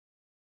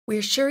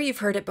We're sure you've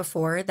heard it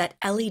before that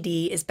LED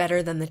is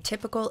better than the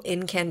typical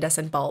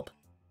incandescent bulb.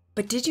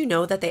 But did you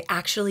know that they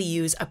actually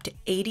use up to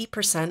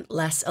 80%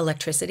 less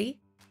electricity?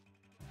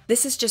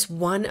 This is just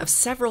one of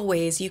several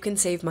ways you can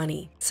save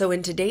money, so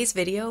in today's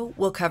video,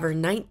 we'll cover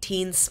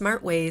 19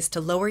 smart ways to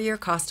lower your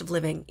cost of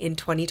living in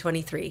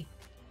 2023.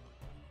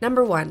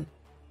 Number 1.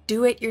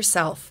 Do it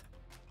yourself.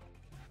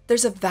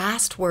 There's a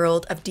vast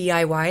world of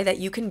DIY that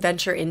you can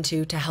venture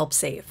into to help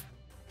save.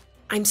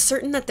 I'm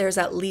certain that there's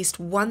at least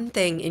one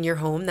thing in your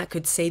home that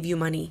could save you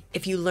money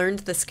if you learned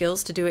the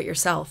skills to do it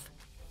yourself.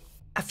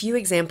 A few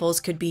examples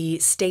could be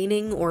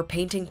staining or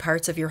painting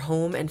parts of your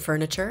home and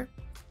furniture,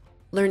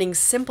 learning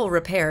simple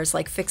repairs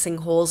like fixing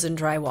holes in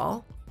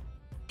drywall,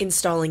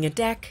 installing a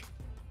deck,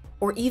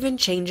 or even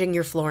changing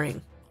your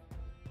flooring.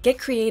 Get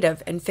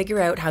creative and figure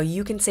out how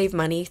you can save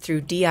money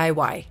through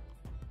DIY.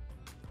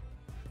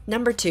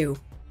 Number 2.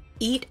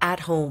 Eat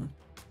at home.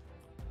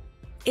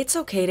 It's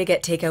okay to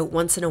get takeout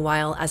once in a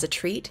while as a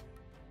treat,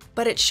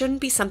 but it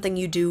shouldn't be something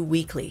you do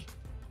weekly.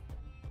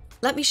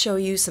 Let me show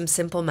you some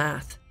simple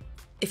math.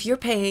 If you're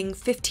paying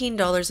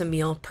 $15 a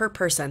meal per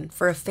person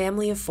for a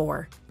family of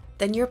 4,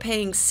 then you're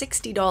paying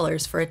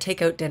 $60 for a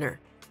takeout dinner.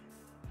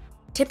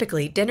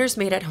 Typically, dinners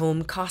made at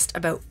home cost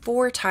about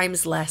 4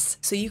 times less,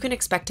 so you can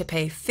expect to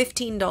pay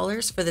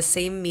 $15 for the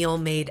same meal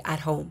made at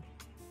home.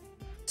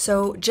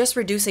 So just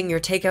reducing your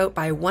takeout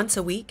by once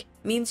a week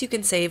means you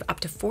can save up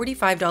to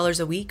 $45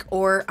 a week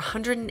or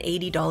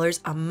 $180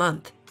 a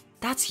month.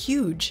 That's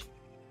huge.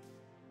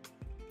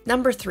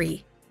 Number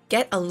 3,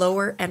 get a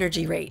lower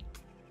energy rate.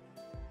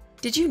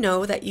 Did you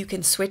know that you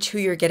can switch who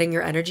you're getting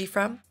your energy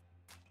from?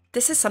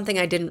 This is something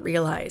I didn't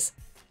realize,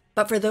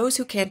 but for those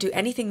who can't do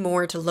anything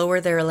more to lower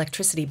their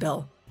electricity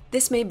bill,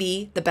 this may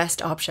be the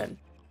best option.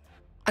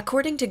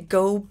 According to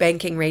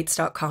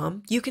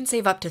GoBankingRates.com, you can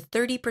save up to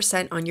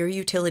 30% on your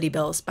utility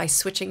bills by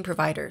switching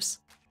providers.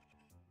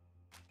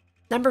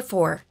 Number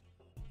 4,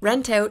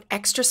 rent out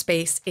extra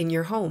space in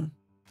your home.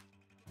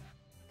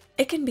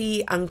 It can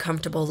be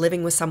uncomfortable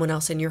living with someone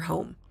else in your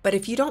home, but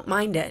if you don't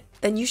mind it,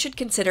 then you should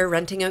consider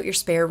renting out your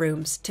spare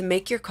rooms to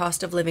make your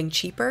cost of living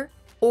cheaper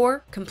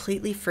or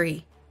completely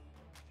free.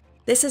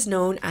 This is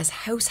known as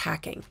house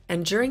hacking,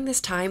 and during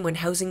this time when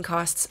housing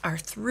costs are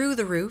through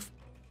the roof,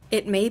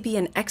 it may be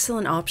an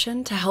excellent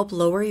option to help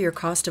lower your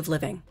cost of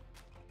living.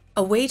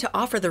 A way to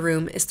offer the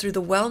room is through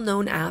the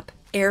well-known app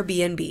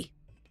Airbnb.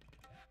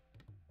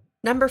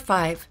 Number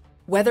 5,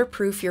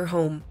 weatherproof your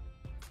home.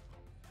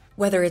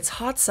 Whether it's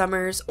hot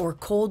summers or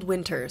cold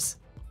winters,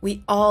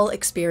 we all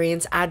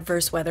experience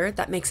adverse weather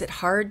that makes it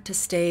hard to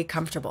stay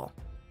comfortable.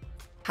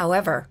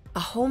 However, a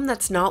home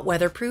that's not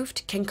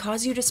weatherproofed can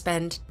cause you to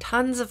spend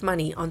tons of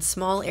money on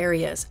small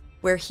areas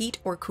where heat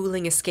or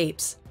cooling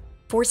escapes,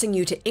 forcing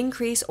you to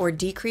increase or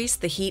decrease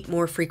the heat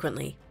more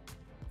frequently.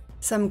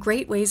 Some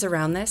great ways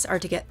around this are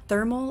to get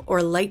thermal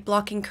or light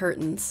blocking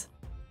curtains,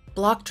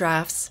 block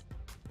drafts,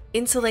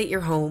 insulate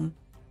your home,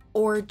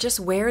 or just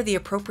wear the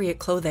appropriate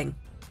clothing.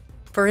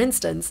 For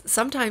instance,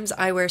 sometimes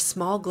I wear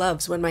small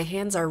gloves when my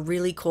hands are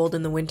really cold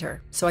in the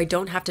winter, so I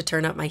don't have to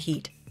turn up my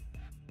heat.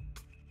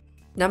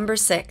 Number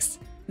 6,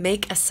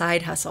 make a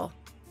side hustle.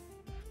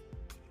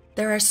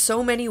 There are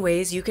so many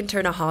ways you can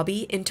turn a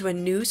hobby into a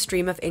new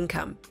stream of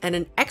income, and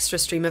an extra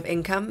stream of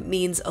income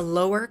means a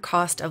lower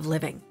cost of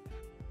living.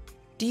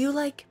 Do you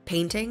like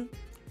painting,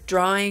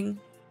 drawing,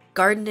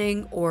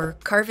 gardening, or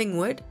carving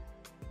wood?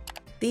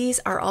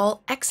 These are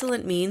all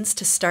excellent means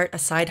to start a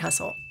side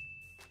hustle.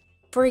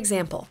 For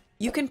example,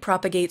 you can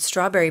propagate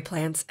strawberry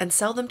plants and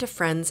sell them to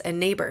friends and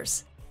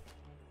neighbors.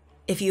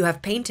 If you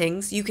have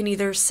paintings, you can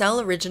either sell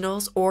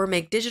originals or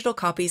make digital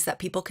copies that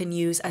people can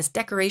use as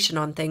decoration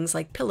on things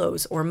like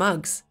pillows or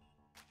mugs.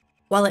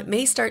 While it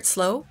may start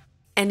slow,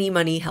 any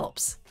money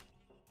helps.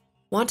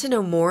 Want to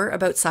know more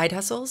about side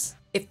hustles?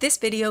 If this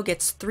video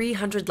gets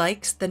 300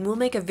 likes, then we'll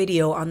make a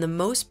video on the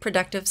most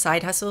productive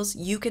side hustles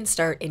you can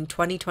start in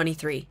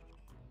 2023.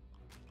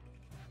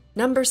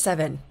 Number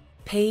 7,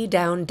 pay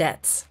down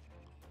debts.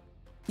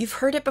 You've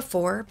heard it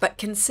before, but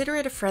consider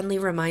it a friendly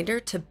reminder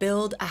to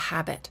build a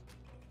habit.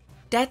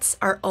 Debts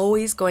are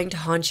always going to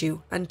haunt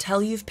you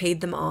until you've paid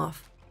them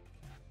off.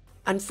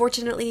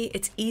 Unfortunately,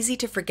 it's easy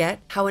to forget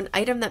how an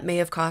item that may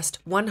have cost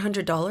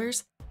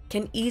 $100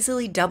 can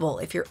easily double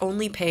if you're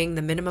only paying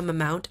the minimum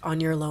amount on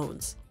your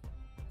loans.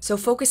 So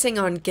focusing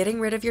on getting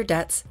rid of your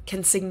debts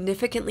can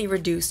significantly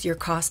reduce your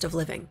cost of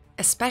living,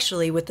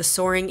 especially with the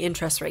soaring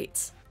interest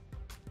rates.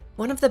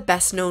 One of the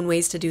best known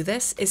ways to do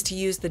this is to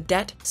use the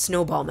debt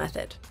snowball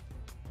method.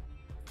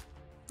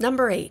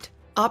 Number 8,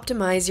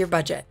 optimize your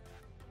budget.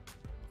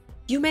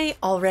 You may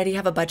already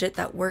have a budget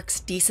that works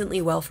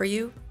decently well for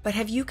you, but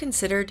have you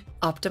considered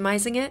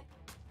optimizing it?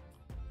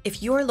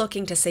 If you're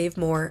looking to save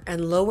more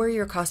and lower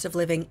your cost of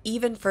living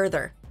even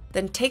further,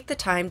 then take the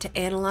time to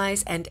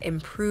analyze and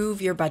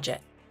improve your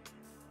budget.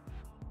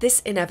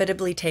 This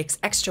inevitably takes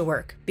extra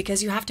work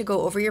because you have to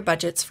go over your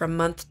budgets from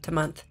month to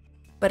month,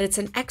 but it's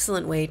an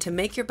excellent way to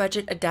make your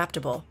budget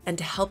adaptable and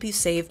to help you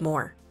save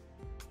more.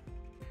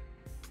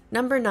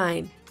 Number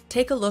 9,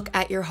 take a look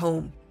at your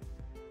home.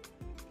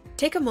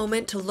 Take a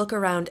moment to look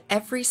around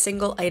every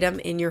single item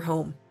in your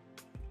home.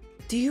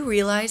 Do you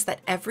realize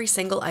that every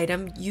single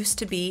item used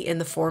to be in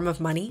the form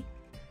of money?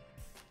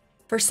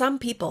 For some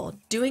people,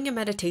 doing a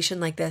meditation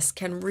like this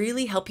can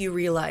really help you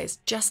realize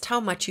just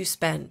how much you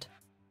spend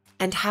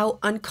and how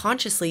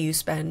unconsciously you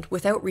spend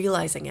without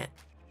realizing it.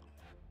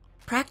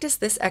 Practice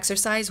this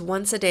exercise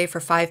once a day for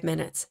 5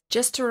 minutes,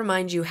 just to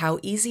remind you how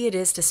easy it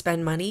is to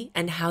spend money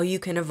and how you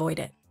can avoid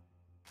it.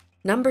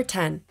 Number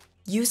 10,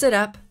 use it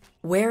up,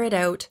 wear it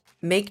out,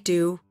 make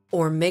do,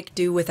 or make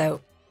do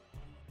without.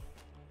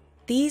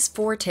 These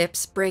 4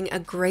 tips bring a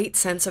great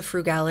sense of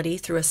frugality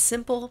through a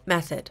simple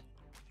method.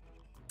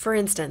 For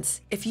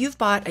instance, if you've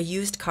bought a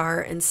used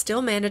car and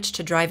still managed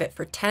to drive it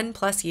for 10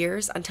 plus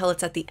years until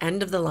it's at the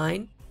end of the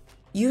line,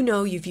 you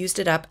know you've used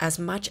it up as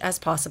much as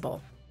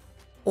possible.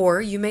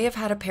 Or you may have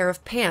had a pair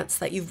of pants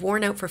that you've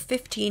worn out for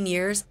 15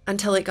 years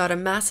until it got a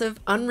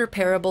massive,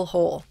 unrepairable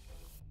hole.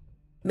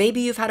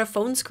 Maybe you've had a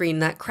phone screen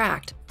that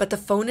cracked, but the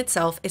phone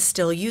itself is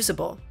still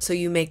usable, so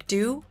you make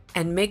do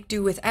and make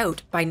do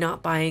without by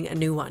not buying a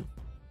new one.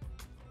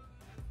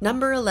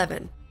 Number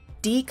 11,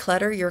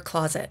 declutter your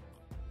closet.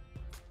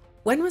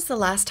 When was the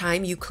last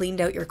time you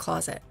cleaned out your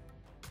closet?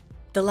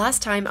 The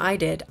last time I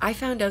did, I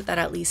found out that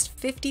at least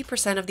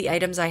 50% of the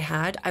items I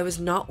had I was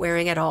not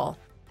wearing at all,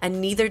 and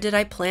neither did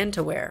I plan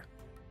to wear.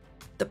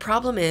 The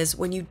problem is,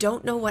 when you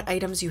don't know what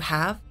items you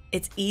have,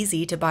 it's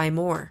easy to buy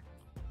more.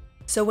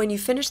 So when you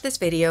finish this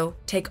video,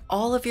 take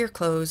all of your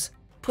clothes,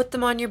 put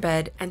them on your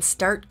bed, and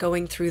start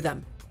going through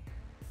them.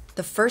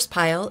 The first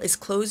pile is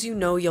clothes you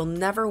know you'll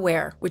never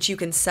wear, which you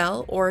can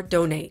sell or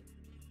donate.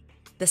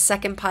 The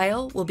second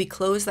pile will be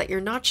clothes that you're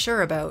not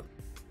sure about.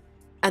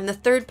 And the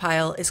third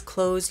pile is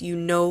clothes you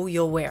know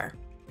you'll wear.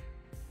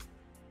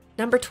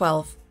 Number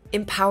 12,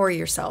 empower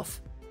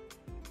yourself.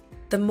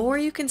 The more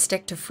you can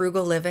stick to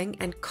frugal living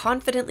and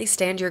confidently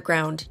stand your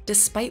ground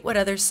despite what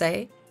others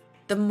say,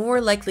 the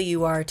more likely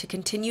you are to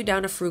continue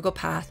down a frugal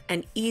path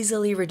and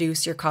easily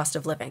reduce your cost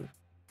of living.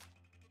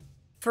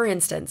 For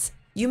instance,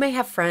 you may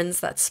have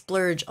friends that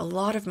splurge a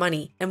lot of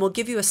money and will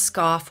give you a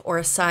scoff or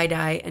a side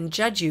eye and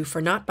judge you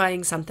for not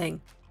buying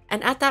something.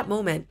 And at that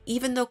moment,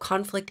 even though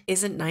conflict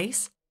isn't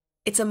nice,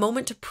 it's a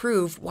moment to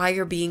prove why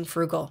you're being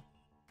frugal.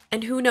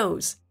 And who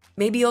knows,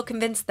 maybe you'll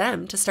convince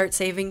them to start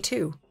saving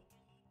too.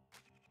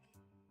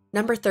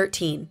 Number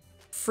 13,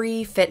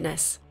 free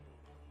fitness.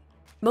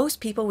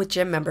 Most people with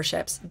gym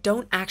memberships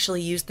don't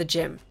actually use the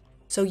gym,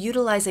 so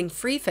utilizing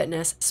free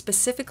fitness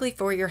specifically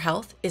for your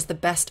health is the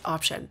best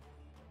option.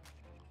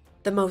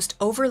 The most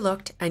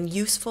overlooked and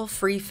useful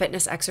free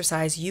fitness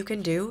exercise you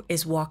can do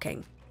is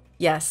walking.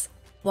 Yes,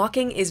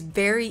 walking is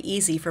very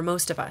easy for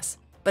most of us,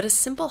 but a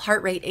simple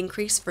heart rate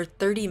increase for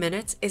 30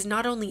 minutes is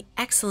not only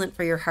excellent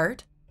for your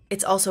heart,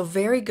 it's also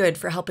very good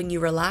for helping you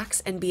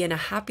relax and be in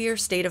a happier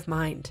state of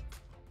mind.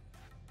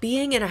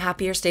 Being in a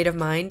happier state of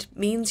mind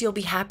means you'll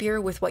be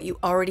happier with what you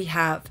already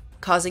have,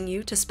 causing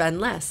you to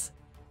spend less.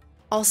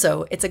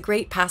 Also, it's a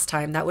great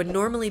pastime that would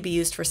normally be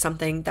used for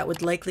something that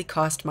would likely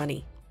cost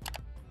money.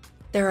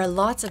 There are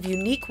lots of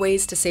unique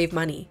ways to save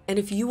money, and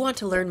if you want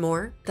to learn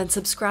more, then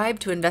subscribe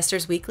to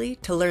Investors Weekly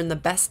to learn the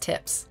best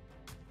tips.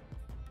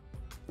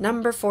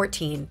 Number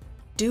 14,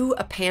 do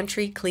a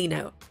pantry clean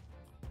out.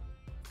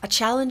 A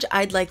challenge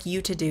I'd like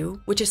you to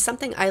do, which is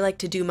something I like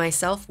to do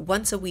myself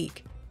once a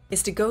week,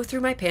 is to go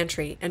through my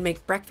pantry and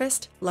make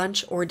breakfast,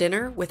 lunch, or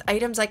dinner with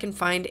items I can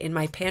find in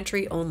my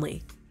pantry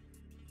only.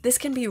 This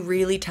can be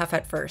really tough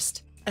at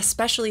first,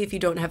 especially if you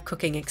don't have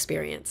cooking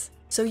experience,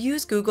 so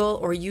use Google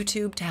or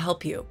YouTube to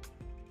help you.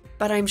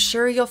 But I'm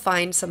sure you'll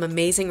find some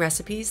amazing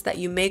recipes that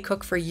you may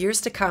cook for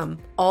years to come,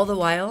 all the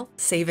while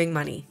saving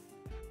money.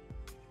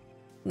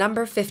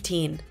 Number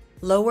 15,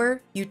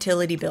 lower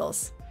utility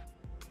bills.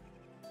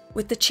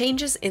 With the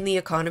changes in the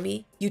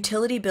economy,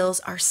 utility bills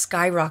are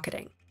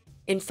skyrocketing.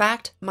 In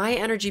fact, my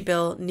energy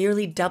bill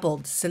nearly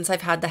doubled since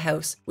I've had the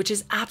house, which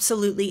is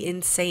absolutely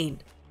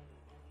insane.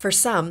 For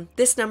some,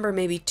 this number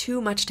may be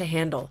too much to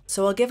handle,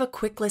 so I'll give a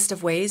quick list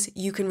of ways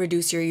you can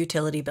reduce your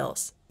utility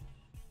bills.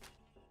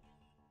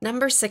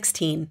 Number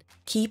 16,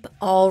 keep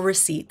all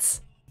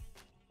receipts.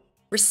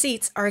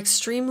 Receipts are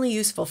extremely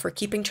useful for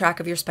keeping track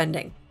of your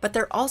spending, but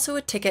they're also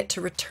a ticket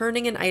to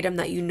returning an item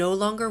that you no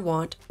longer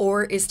want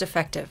or is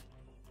defective.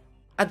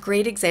 A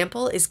great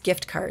example is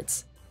gift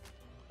cards.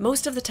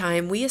 Most of the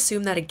time, we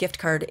assume that a gift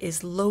card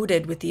is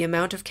loaded with the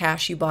amount of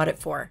cash you bought it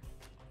for,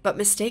 but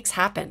mistakes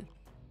happen.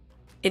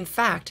 In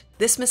fact,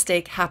 this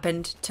mistake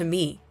happened to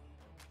me.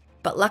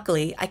 But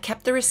luckily, I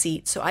kept the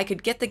receipt so I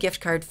could get the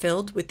gift card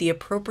filled with the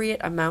appropriate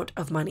amount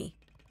of money.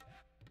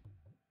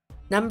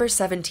 Number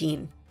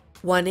 17,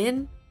 one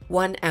in,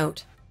 one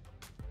out.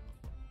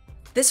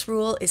 This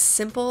rule is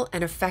simple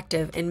and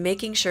effective in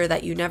making sure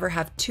that you never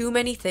have too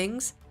many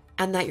things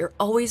and that you're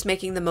always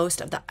making the most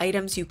of the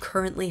items you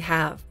currently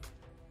have.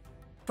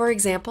 For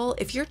example,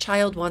 if your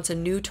child wants a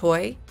new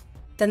toy,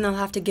 then they'll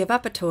have to give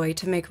up a toy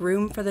to make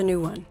room for the new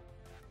one.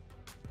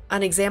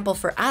 An example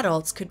for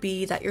adults could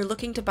be that you're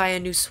looking to buy a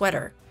new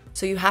sweater,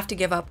 so you have to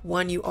give up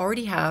one you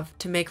already have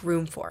to make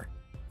room for.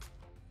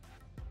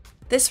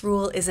 This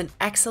rule is an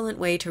excellent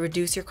way to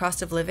reduce your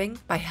cost of living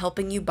by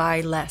helping you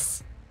buy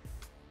less.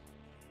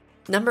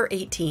 Number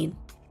 18,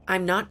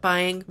 I'm not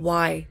buying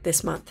Y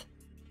this month.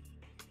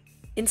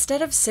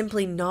 Instead of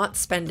simply not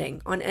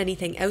spending on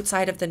anything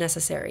outside of the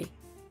necessary,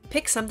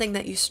 pick something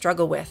that you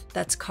struggle with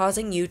that's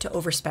causing you to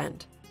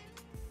overspend.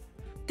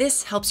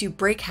 This helps you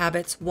break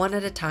habits one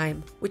at a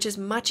time, which is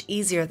much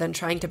easier than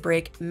trying to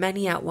break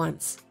many at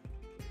once.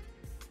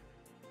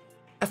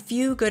 A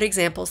few good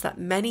examples that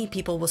many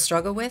people will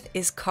struggle with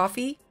is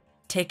coffee,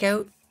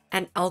 takeout,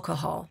 and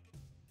alcohol.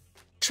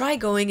 Try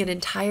going an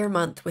entire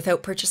month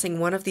without purchasing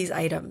one of these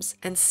items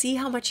and see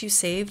how much you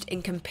saved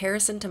in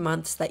comparison to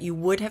months that you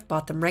would have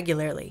bought them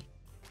regularly.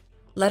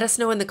 Let us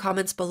know in the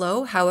comments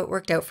below how it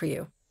worked out for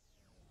you.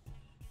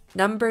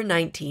 Number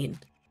 19,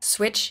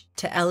 switch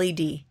to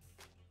LED.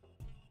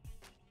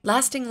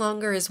 Lasting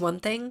longer is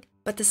one thing,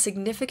 but the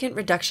significant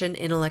reduction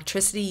in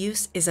electricity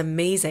use is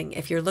amazing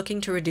if you're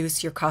looking to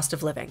reduce your cost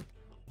of living.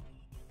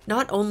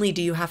 Not only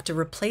do you have to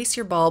replace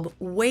your bulb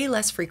way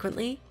less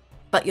frequently,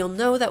 but you'll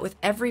know that with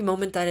every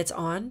moment that it's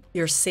on,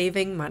 you're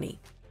saving money.